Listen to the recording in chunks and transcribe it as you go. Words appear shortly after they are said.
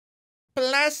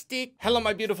Plastic. Hello,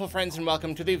 my beautiful friends, and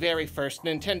welcome to the very first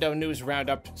Nintendo News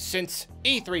Roundup since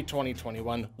E3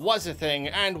 2021 was a thing,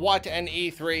 and what an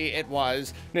E3 it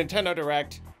was. Nintendo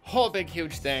Direct, whole big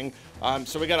huge thing.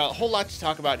 So we got a whole lot to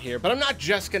talk about here, but I'm not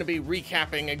just going to be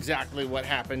recapping exactly what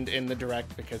happened in the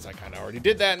Direct, because I kind of already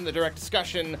did that in the Direct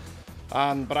discussion.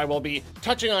 But I will be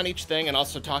touching on each thing and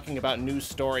also talking about news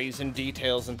stories and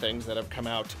details and things that have come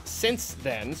out since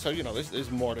then. So, you know,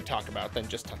 there's more to talk about than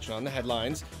just touching on the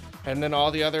headlines. And then all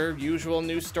the other usual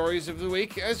news stories of the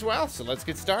week as well. So let's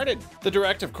get started. The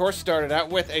Direct, of course, started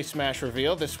out with a Smash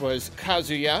reveal. This was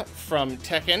Kazuya from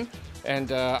Tekken.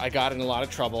 And I got in a lot of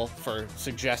trouble for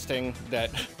suggesting that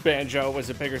Banjo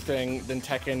was a bigger thing than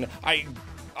Tekken.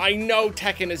 I know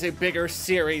Tekken is a bigger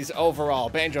series overall.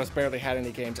 Banjo's barely had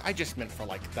any games. I just meant for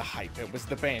like the hype. It was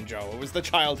the Banjo. It was the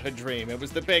childhood dream. It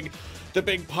was the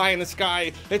big pie in the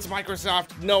sky. It's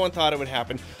Microsoft. No one thought it would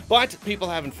happen. But people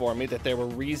have informed me that there were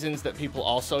reasons that people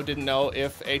also didn't know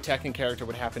if a Tekken character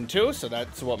would happen too. So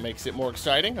that's what makes it more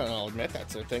exciting. And I'll admit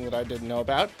that's a thing that I didn't know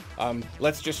about.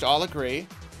 Let's just all agree.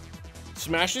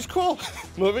 Smash is cool.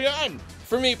 Moving on.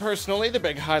 For me personally, the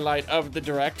big highlight of the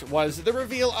Direct was the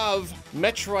reveal of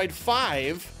Metroid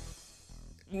 5,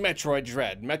 Metroid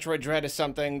Dread. Metroid Dread is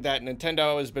something that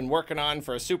Nintendo has been working on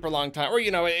for a super long time, or,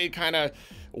 you know, it kind of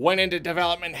went into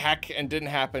development heck and didn't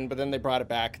happen, but then they brought it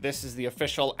back. This is the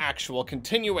official, actual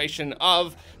continuation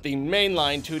of the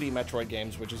mainline 2D Metroid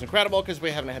games, which is incredible because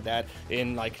we haven't had that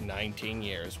in like 19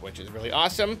 years, which is really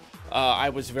awesome. I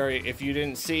was very, if you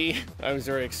didn't see, I was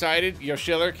very excited.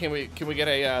 Yoshiller, can we get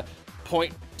a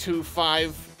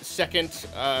 0.25 second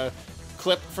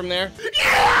clip from there?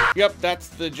 Yeah! Yep, that's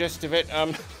the gist of it.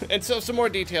 And so some more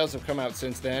details have come out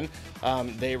since then.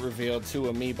 They revealed two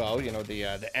amiibo, you know, the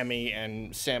Emmy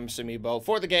and Samus amiibo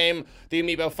for the game. The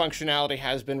amiibo functionality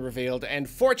has been revealed, and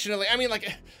fortunately, I mean,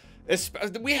 like,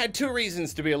 we had two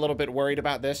reasons to be a little bit worried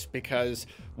about this, because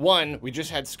one, we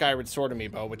just had Skyward Sword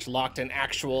amiibo, which locked an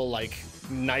actual, like,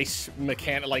 nice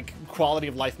mechanic, like, quality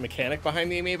of life mechanic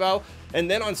behind the amiibo. And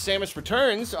then on Samus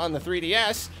Returns on the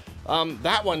 3DS,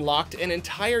 that one locked an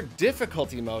entire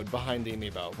difficulty mode behind the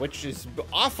amiibo, which is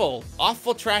awful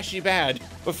trashy bad.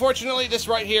 But fortunately, this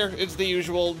right here is the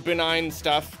usual benign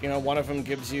stuff. You know, one of them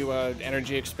gives you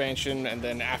energy expansion, and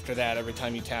then after that, every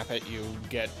time you tap it, you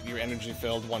get your energy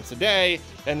filled once a day,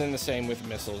 and then the same with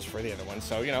missiles for the other one.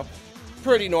 So, you know,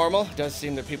 pretty normal. It does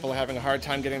seem that people are having a hard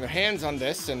time getting their hands on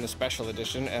this and the special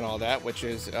edition and all that, which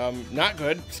is not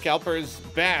good. Scalper's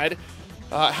bad.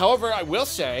 However, I will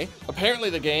say, apparently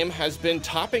the game has been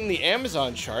topping the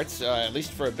Amazon charts, at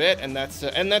least for a bit, and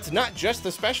that's not just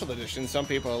the special edition. Some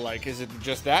people are like, is it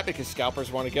just that because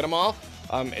scalpers want to get them all?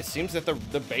 It seems that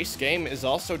the base game is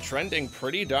also trending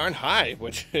pretty darn high,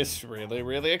 which is really,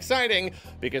 really exciting,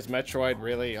 because Metroid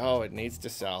really, it needs to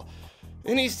sell.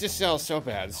 It needs to sell so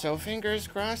bad, so fingers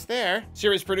crossed there.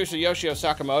 Series producer Yoshio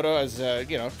Sakamoto has,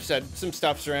 you know, said some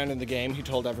stuff surrounding the game. He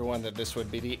told everyone that this would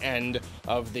be the end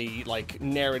of the, like,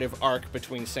 narrative arc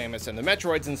between Samus and the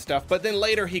Metroids and stuff, but then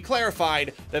later he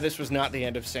clarified that this was not the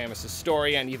end of Samus's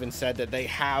story, and even said that they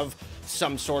have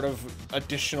some sort of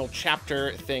additional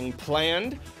chapter thing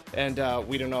planned. And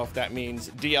we don't know if that means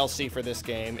DLC for this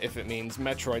game, if it means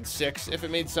Metroid 6, if it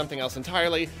means something else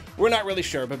entirely. We're not really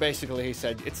sure, but basically he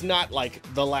said it's not like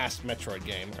the last Metroid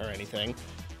game or anything.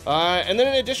 And then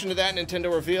in addition to that,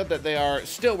 Nintendo revealed that they are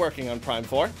still working on Prime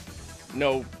 4.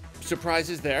 No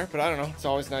surprises there, but I don't know, it's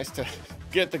always nice to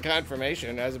get the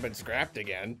confirmation. It hasn't been scrapped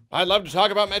again. I'd love to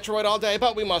talk about Metroid all day,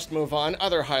 but we must move on.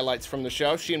 Other highlights from the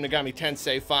show: Shin Megami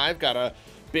Tensei 5 got a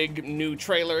big new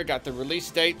trailer, got the release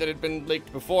date that had been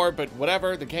leaked before, but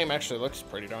whatever, the game actually looks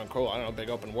pretty darn cool. I don't know, big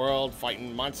open world,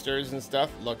 fighting monsters and stuff,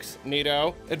 looks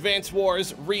neato. Advance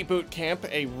Wars Reboot Camp,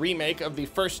 a remake of the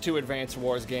first two Advance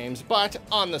Wars games, but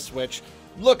on the Switch,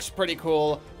 looks pretty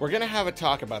cool. We're gonna have a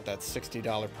talk about that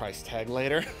 $60 price tag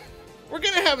later. We're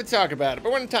gonna have a talk about it,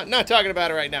 but we're not talking about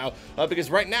it right now,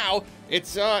 because right now,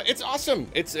 it's awesome.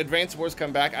 It's Advance Wars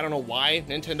come back. I don't know why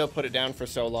Nintendo put it down for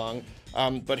so long.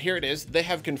 But here it is. They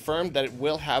have confirmed that it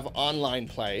will have online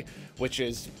play, which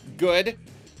is good,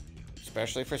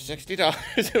 especially for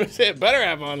 $60. It better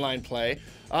have online play.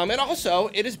 And also,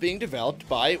 it is being developed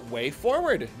by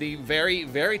WayForward, the very,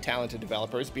 very talented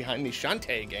developers behind the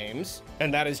Shantae games.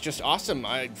 And that is just awesome.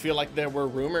 I feel like there were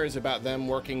rumors about them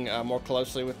working more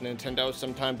closely with Nintendo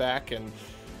some time back, and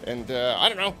I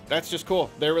don't know, that's just cool.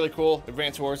 They're really cool.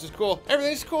 Advance Wars is cool.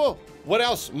 Everything's cool. What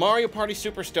else? Mario Party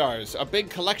Superstars, a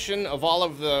big collection of all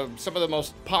of some of the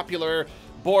most popular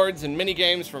boards and mini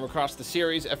games from across the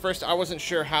series. At first, I wasn't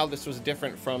sure how this was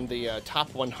different from the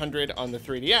top 100 on the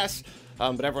 3DS,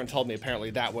 but everyone told me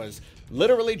apparently that was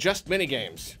literally just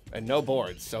minigames and no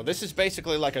boards. So this is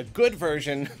basically like a good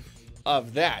version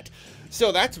of that.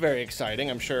 So that's very exciting,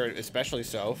 I'm sure, especially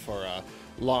so for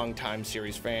long-time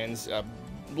series fans.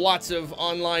 Lots of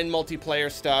online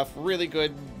multiplayer stuff, really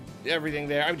good everything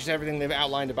there. I mean, just everything they've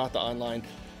outlined about the online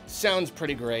sounds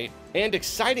pretty great. And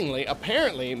excitingly,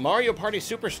 apparently, Mario Party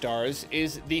Superstars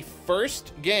is the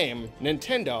first game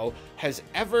Nintendo has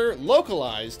ever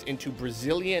localized into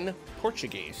Brazilian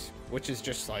Portuguese, which is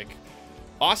just like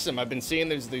awesome. I've been seeing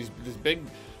there's this big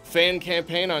fan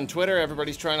campaign on Twitter.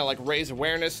 Everybody's trying to like raise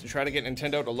awareness and try to get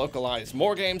Nintendo to localize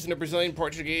more games into Brazilian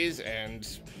Portuguese, and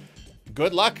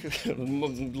good luck.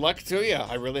 Luck to you.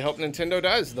 I really hope Nintendo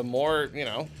does. The more, you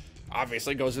know,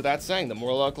 obviously goes without saying, the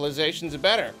more localizations, the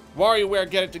better. WarioWare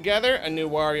Get It Together, a new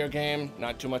Wario game.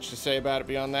 Not too much to say about it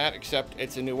beyond that, except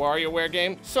it's a new WarioWare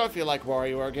game. So if you like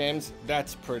WarioWare games,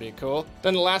 that's pretty cool.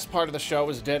 Then the last part of the show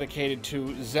was dedicated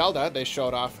to Zelda. They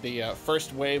showed off the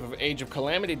first wave of Age of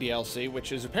Calamity DLC,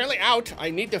 which is apparently out. I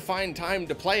need to find time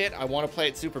to play it. I want to play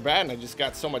it super bad, and I just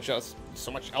got so much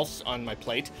else on my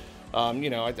plate. You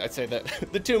know, I'd say that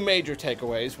the two major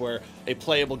takeaways were a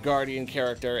playable Guardian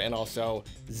character and also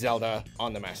Zelda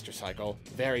on the Master Cycle.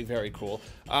 Very, very cool.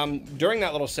 During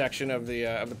that little section of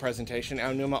the presentation,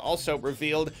 Aonuma also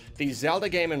revealed the Zelda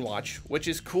Game & Watch, which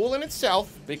is cool in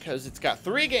itself because it's got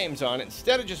 3 games on it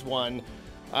instead of just 1.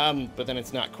 But then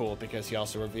it's not cool because he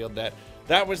also revealed that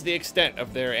that was the extent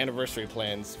of their anniversary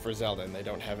plans for Zelda, and they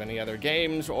don't have any other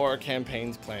games or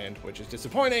campaigns planned, which is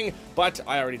disappointing, but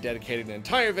I already dedicated an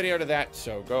entire video to that,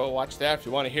 so go watch that if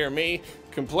you want to hear me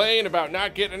complain about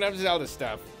not getting enough Zelda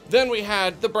stuff. Then we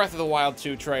had the Breath of the Wild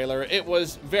 2 trailer. It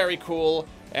was very cool,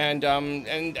 and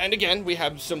again, we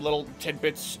have some little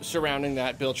tidbits surrounding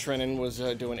that. Bill Trinan was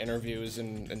doing interviews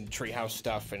and Treehouse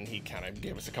stuff, and he kind of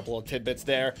gave us a couple of tidbits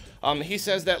there. He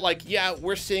says that, like, yeah,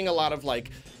 we're seeing a lot of,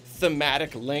 like,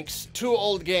 thematic links to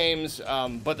old games,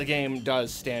 but the game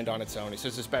does stand on its own. He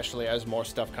says especially as more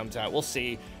stuff comes out, we'll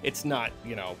see. It's not,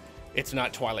 you know, it's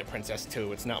not Twilight Princess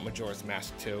 2, it's not Majora's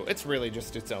Mask 2, it's really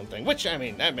just its own thing, which, I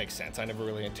mean, that makes sense. I never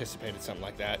really anticipated something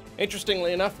like that.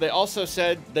 Interestingly enough, they also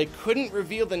said they couldn't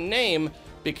reveal the name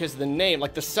because the name,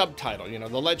 like the subtitle, you know,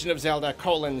 The Legend of Zelda :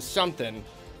 something,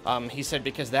 he said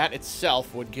because that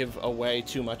itself would give away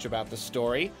too much about the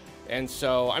story. And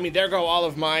so, I mean, there go all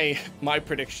of my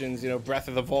predictions, you know, Breath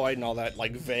of the Void and all that,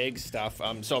 like, vague stuff.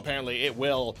 So apparently it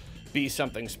will be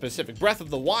something specific. Breath of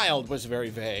the Wild was very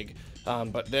vague,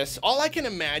 but this, all I can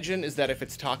imagine is that if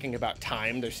it's talking about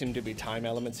time, there seem to be time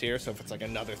elements here, so if it's like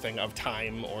another thing of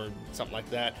time or something like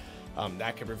that,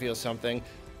 that could reveal something.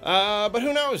 But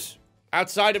who knows?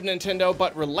 Outside of Nintendo,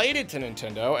 but related to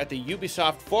Nintendo, at the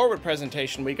Ubisoft Forward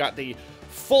presentation, we got the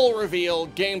full reveal,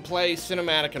 gameplay,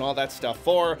 cinematic, and all that stuff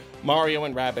for Mario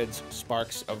and Rabbids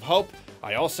Sparks of Hope.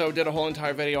 I also did a whole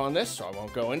entire video on this, so I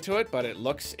won't go into it, but it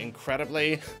looks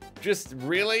incredibly, just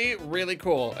really, really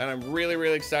cool, and I'm really,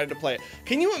 really excited to play it.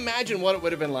 Can you imagine what it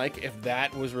would have been like if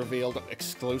that was revealed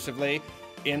exclusively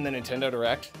in the Nintendo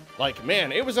Direct? Like,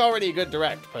 man, it was already a good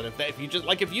Direct, but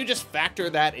if you just factor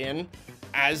that in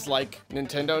as, like,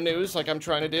 Nintendo news, like I'm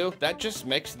trying to do, that just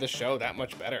makes the show that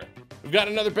much better. We've got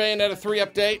another Bayonetta 3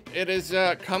 update. It is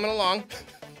coming along.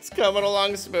 It's coming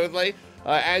along smoothly,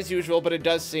 as usual, but it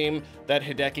does seem that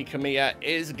Hideki Kamiya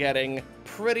is getting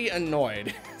pretty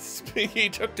annoyed. He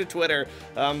took to Twitter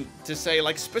to say,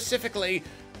 like, specifically,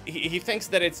 he thinks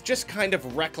that it's just kind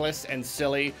of reckless and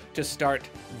silly to start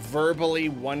verbally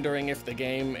wondering if the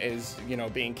game is, you know,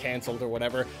 being canceled or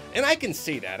whatever. And I can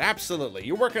see that, absolutely.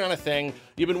 You're working on a thing,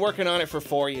 you've been working on it for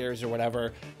 4 years or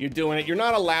whatever, you're doing it, you're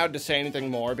not allowed to say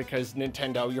anything more because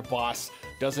Nintendo, your boss,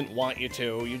 doesn't want you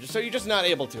to, so you're just not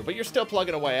able to, but you're still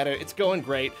plugging away at it, it's going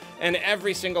great, and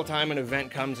every single time an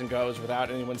event comes and goes without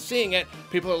anyone seeing it,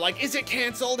 people are like, is it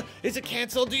canceled? Is it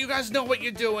canceled? Do you guys know what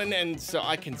you're doing? And so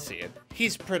I can see it.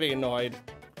 He's pretty annoyed.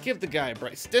 Give the guy a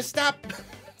break. Just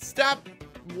stop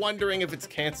wondering if it's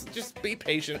canceled. Just be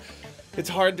patient. It's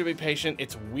hard to be patient.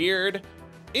 It's weird.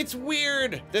 It's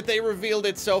weird that they revealed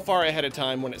it so far ahead of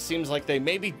time when it seems like they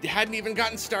maybe hadn't even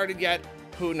gotten started yet.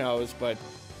 Who knows, but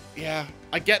yeah,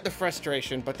 I get the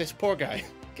frustration, but this poor guy,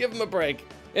 give him a break.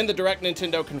 In the Direct,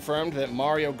 Nintendo confirmed that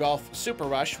Mario Golf Super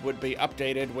Rush would be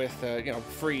updated with, you know,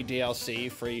 free DLC,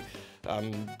 free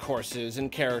courses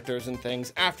and characters and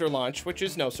things after launch, which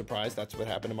is no surprise. That's what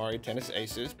happened to Mario Tennis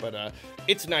Aces, but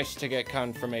it's nice to get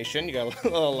confirmation. You got a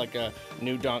little, like a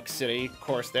new Donk City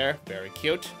course there. Very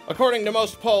cute. According to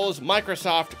most polls,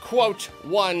 Microsoft, quote,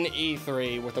 won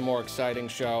E3 with a more exciting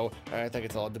show. I think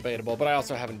it's all debatable, but I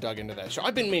also haven't dug into that show.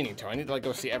 I've been meaning to. I need to like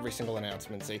go see every single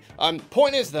announcement, see.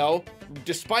 Point is though,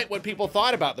 despite what people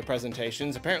thought about the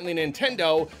presentations, apparently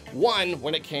Nintendo won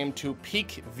when it came to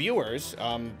peak viewers.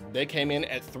 They came in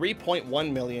at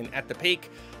 3.1 million at the peak,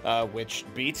 which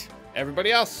beat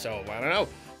everybody else. So I don't know,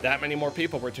 that many more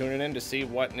people were tuning in to see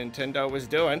what Nintendo was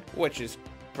doing, which is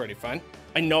pretty fun.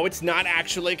 I know it's not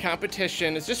actually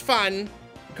competition, it's just fun.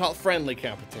 We call it friendly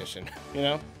competition, you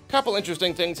know? Couple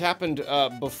interesting things happened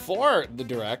before the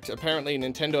Direct. Apparently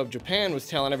Nintendo of Japan was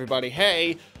telling everybody,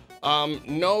 hey,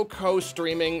 no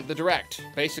co-streaming the Direct.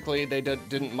 Basically, they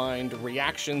didn't mind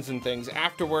reactions and things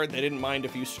afterward. They didn't mind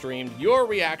if you streamed your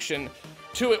reaction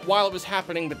to it while it was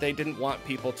happening, but they didn't want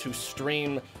people to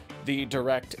stream the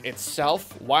Direct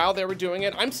itself while they were doing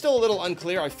it. I'm still a little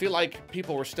unclear. I feel like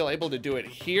people were still able to do it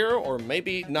here, or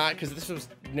maybe not, because this was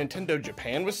Nintendo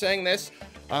Japan was saying this.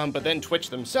 But then Twitch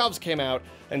themselves came out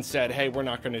and said, hey, we're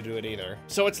not going to do it either.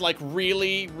 So it's like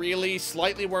really, really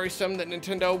slightly worrisome that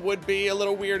Nintendo would be a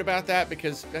little weird about that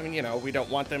because, I mean, you know, we don't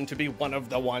want them to be one of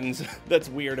the ones that's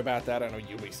weird about that. I know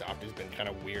Ubisoft has been kind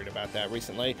of weird about that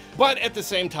recently. But at the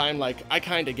same time, like, I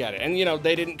kind of get it. And, you know,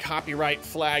 they didn't copyright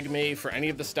flag me for any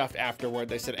of the stuff afterward.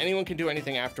 They said anyone can do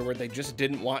anything afterward. They just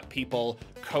didn't want people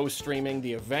co-streaming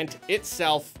the event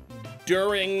itself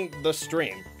during the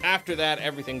stream. After that,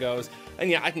 everything goes. And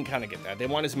yeah, I can kind of get that. They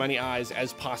want as many eyes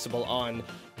as possible on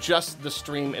just the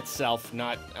stream itself,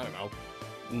 not, I don't know,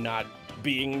 not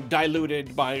being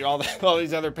diluted by all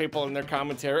these other people in their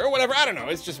commentary or whatever. I don't know.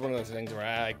 It's just one of those things where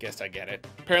I guess I get it.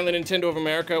 Apparently, Nintendo of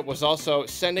America was also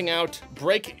sending out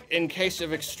break in case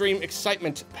of extreme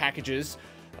excitement packages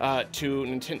to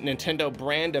Nintendo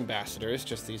brand ambassadors,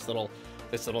 just this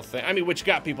little thing, I mean, which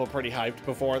got people pretty hyped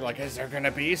before, like, is there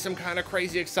gonna be some kind of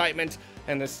crazy excitement?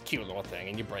 And this cute little thing,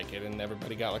 and you break it, and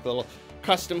everybody got like a little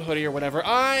custom hoodie or whatever.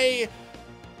 I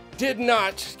did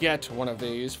not get one of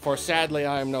these, for sadly,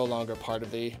 I am no longer part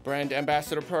of the brand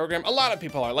ambassador program. A lot of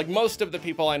people are, like most of the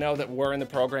people I know that were in the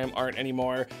program aren't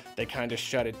anymore. They kind of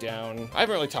shut it down. I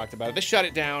haven't really talked about it. They shut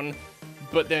it down,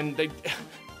 but then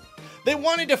they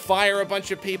wanted to fire a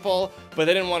bunch of people, but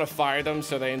they didn't want to fire them,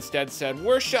 so they instead said,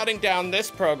 we're shutting down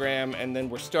this program, and then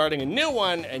we're starting a new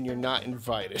one, and you're not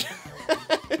invited.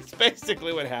 It's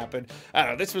basically what happened. I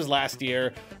don't know, this was last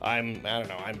year. I don't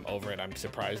know, I'm over it. I'm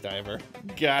surprised I ever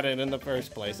got it in the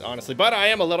first place, honestly. But I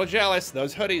am a little jealous.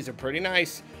 Those hoodies are pretty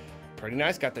nice. Pretty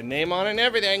nice, got the name on it and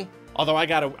everything. Although I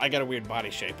got a weird body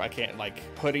shape. I can't, like,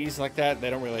 hoodies like that, they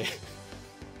don't really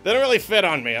fit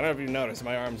on me. I don't know if you noticed,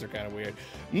 my arms are kind of weird.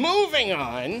 Moving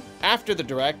on, after the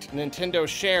Direct, Nintendo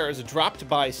shares dropped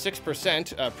by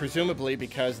 6%, presumably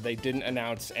because they didn't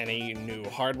announce any new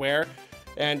hardware.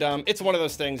 And it's one of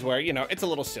those things where, you know, it's a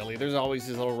little silly. There's always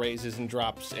these little raises and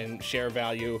drops in share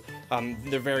value.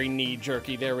 They're very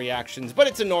knee-jerky, their reactions, but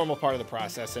it's a normal part of the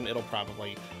process, and it'll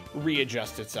probably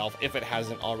readjust itself if it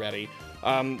hasn't already.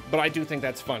 But I do think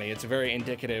that's funny. It's very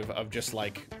indicative of just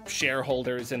like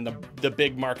shareholders and the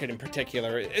big market in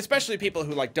particular, especially people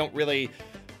who like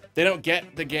they don't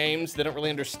get the games, they don't really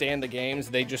understand the games,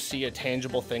 they just see a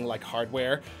tangible thing like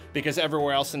hardware, because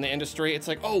everywhere else in the industry, it's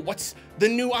like, oh, what's the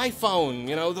new iPhone,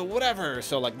 you know, the whatever.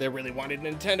 So like they really wanted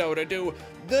Nintendo to do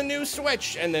the new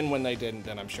Switch, and then when they didn't,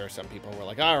 then I'm sure some people were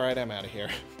like, all right, I'm out of here.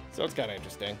 So it's kind of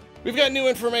interesting. We've got new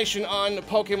information on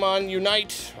Pokemon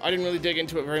Unite. I didn't really dig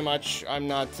into it very much. I'm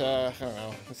not, I don't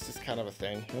know, it's just kind of a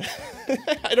thing.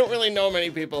 I don't really know many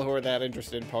people who are that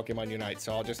interested in Pokemon Unite,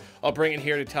 so I'll bring it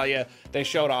here to tell you they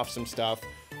showed off some stuff.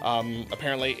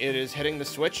 Apparently it is hitting the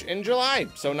Switch in July,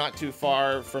 so not too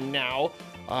far from now.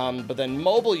 But then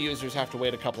mobile users have to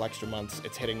wait a couple extra months.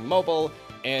 It's hitting mobile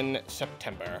in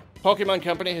September. Pokemon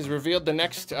Company has revealed the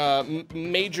next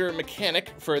major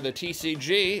mechanic for the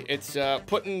TCG. It's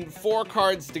putting 4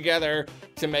 cards together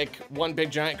to make one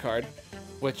big giant card,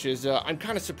 which is, I'm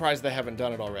kind of surprised they haven't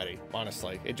done it already,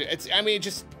 honestly. It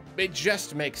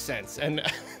just makes sense. And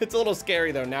it's a little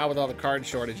scary though now with all the card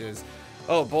shortages.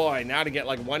 Oh boy, now to get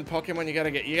like one Pokemon, you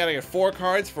gotta get 4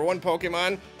 cards for one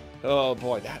Pokemon. Oh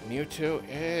boy, that Mewtwo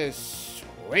is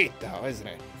sweet though, isn't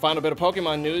it? Final bit of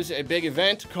Pokemon news, a big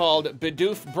event called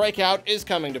Bidoof Breakout is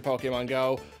coming to Pokemon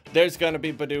Go. There's gonna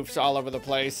be Bidoofs all over the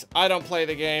place. I don't play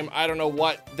the game, I don't know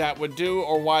what that would do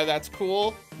or why that's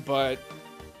cool, but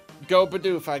go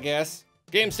Bidoof, I guess.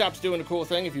 GameStop's doing a cool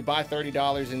thing. If you buy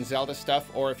 $30 in Zelda stuff,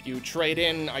 or if you trade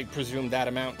in, I presume, that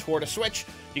amount toward a Switch,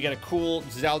 you get a cool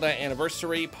Zelda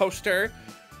anniversary poster.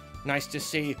 Nice to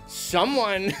see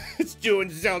someone is doing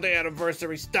Zelda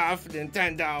anniversary stuff,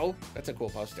 Nintendo. That's a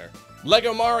cool poster.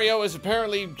 Lego Mario is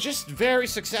apparently just very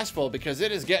successful because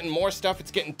it is getting more stuff.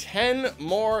 It's getting 10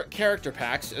 more character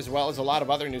packs, as well as a lot of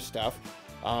other new stuff.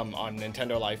 On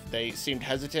Nintendo Life, they seemed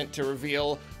hesitant to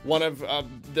reveal one of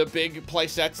the big play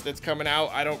sets that's coming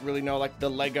out. I don't really know, like, the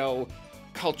Lego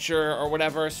culture or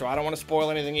whatever, so I don't want to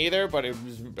spoil anything either, but it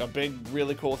was a big,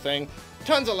 really cool thing.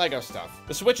 Tons of Lego stuff.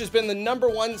 The Switch has been the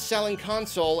 #1 selling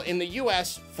console in the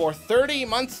US for 30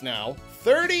 months now.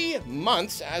 30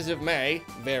 months as of May.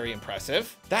 Very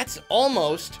impressive. That's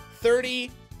almost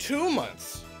 32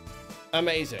 months.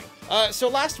 Amazing. So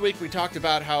last week we talked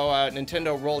about how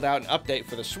Nintendo rolled out an update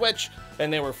for the Switch,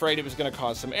 and they were afraid it was going to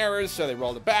cause some errors, so they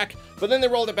rolled it back. But then they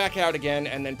rolled it back out again,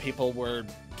 and then people were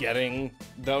getting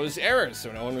those errors, so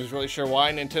no one was really sure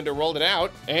why Nintendo rolled it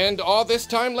out. And all this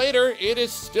time later, it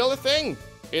is still a thing.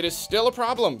 It is still a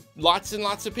problem. Lots and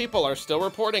lots of people are still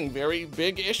reporting very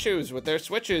big issues with their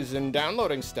Switches and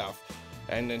downloading stuff.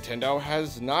 And Nintendo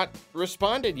has not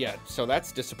responded yet, so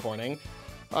that's disappointing.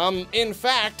 In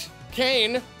fact,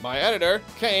 Kane, my editor,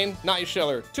 Kane, not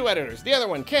Yoshiller, 2 editors. The other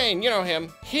one, Kane, you know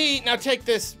him. Now take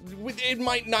this, it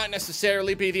might not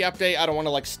necessarily be the update. I don't want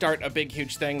to like start a big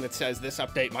huge thing that says this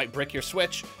update might brick your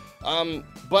Switch.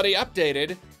 But he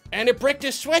updated and it bricked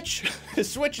his Switch. His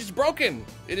Switch is broken.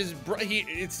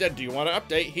 It said, do you want to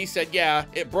update? He said, yeah,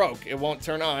 it broke. It won't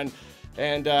turn on.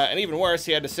 And even worse,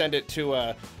 he had to send it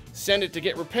to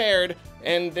get repaired,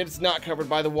 and it's not covered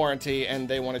by the warranty, and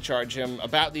they want to charge him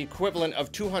about the equivalent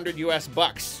of 200 US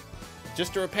bucks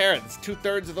just to repair it. It's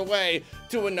 2/3 of the way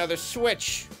to another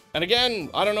Switch. And again,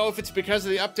 I don't know if it's because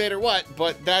of the update or what,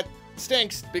 but that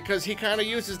stinks because he kind of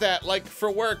uses that like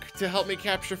for work to help me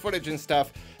capture footage and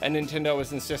stuff, and Nintendo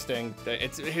is insisting that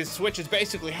his Switch is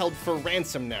basically held for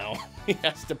ransom now. He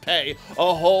has to pay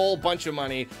a whole bunch of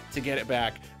money to get it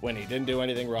back when he didn't do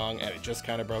anything wrong and it just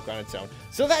kind of broke on its own.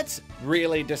 So that's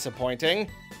really disappointing.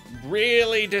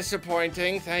 Really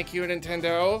disappointing. Thank you,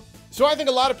 Nintendo. So I think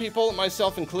a lot of people,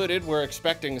 myself included, were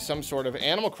expecting some sort of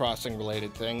Animal Crossing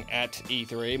related thing at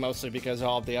E3, mostly because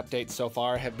all of the updates so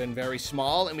far have been very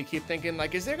small, and we keep thinking,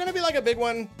 like, is there gonna be like a big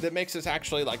one that makes us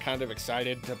actually like kind of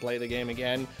excited to play the game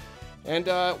again? And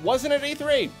wasn't at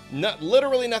E3.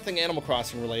 Literally nothing Animal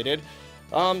Crossing related.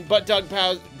 But Doug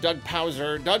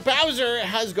Bowser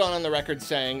has gone on the record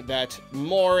saying that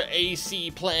more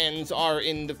AC plans are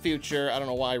in the future. I don't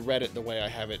know why I read it the way I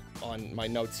have it on my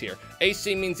notes here.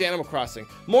 AC means Animal Crossing.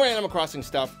 More Animal Crossing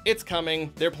stuff. It's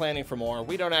coming. They're planning for more.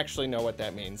 We don't actually know what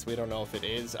that means. We don't know if it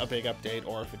is a big update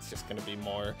or if it's just going to be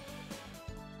more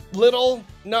little,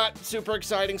 not super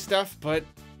exciting stuff, but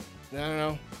I don't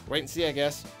know. Wait and see, I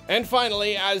guess. And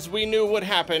finally, as we knew would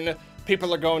happen,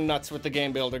 people are going nuts with the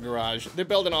Game Builder Garage. They're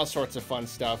building all sorts of fun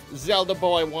stuff. Zelda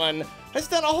Boy 1 has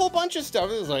done a whole bunch of stuff.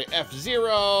 There's like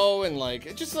F-Zero and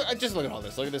like, just look at all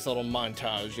this. Look at this little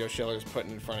montage Yoshiller's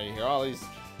putting in front of you here. All these,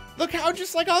 look how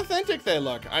just like authentic they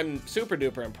look. I'm super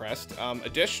duper impressed.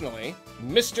 Additionally,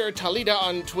 Mr. Talida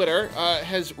on Twitter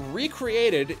has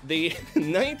recreated the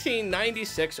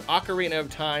 1996 Ocarina of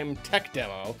Time tech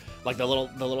demo. Like the little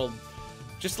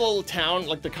town,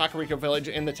 like the Kakariko village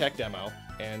in the tech demo.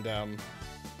 And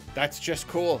that's just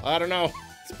cool. I don't know.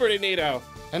 It's pretty neato.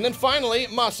 And then finally,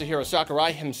 Masahiro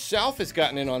Sakurai himself has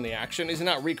gotten in on the action. He's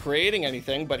not recreating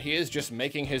anything, but he is just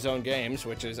making his own games,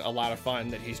 which is a lot of fun,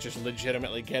 that he's just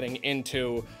legitimately getting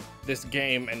into this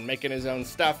game and making his own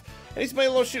stuff. And he's made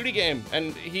a little shooty game,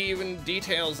 and he even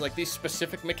details like these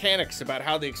specific mechanics about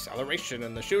how the acceleration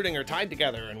and the shooting are tied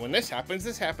together, and when this happens,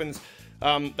 this happens.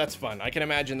 That's fun. I can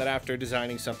imagine that after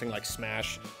designing something like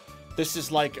Smash, this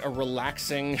is like a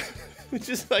relaxing,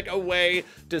 just like a way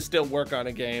to still work on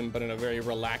a game, but in a very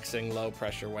relaxing,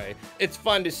 low-pressure way. It's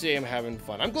fun to see him having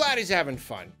fun. I'm glad he's having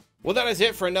fun. Well, that is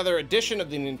it for another edition of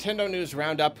the Nintendo News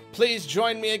Roundup. Please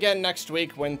join me again next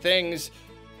week when things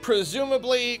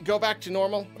presumably go back to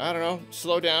normal. I don't know,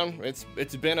 slow down.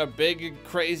 It's been a big,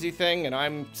 crazy thing, and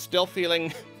I'm still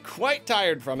feeling quite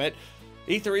tired from it.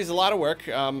 E3 is a lot of work,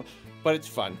 but it's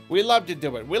fun. We love to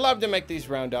do it. We love to make these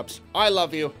roundups. I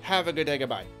love you. Have a good day.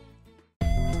 Goodbye.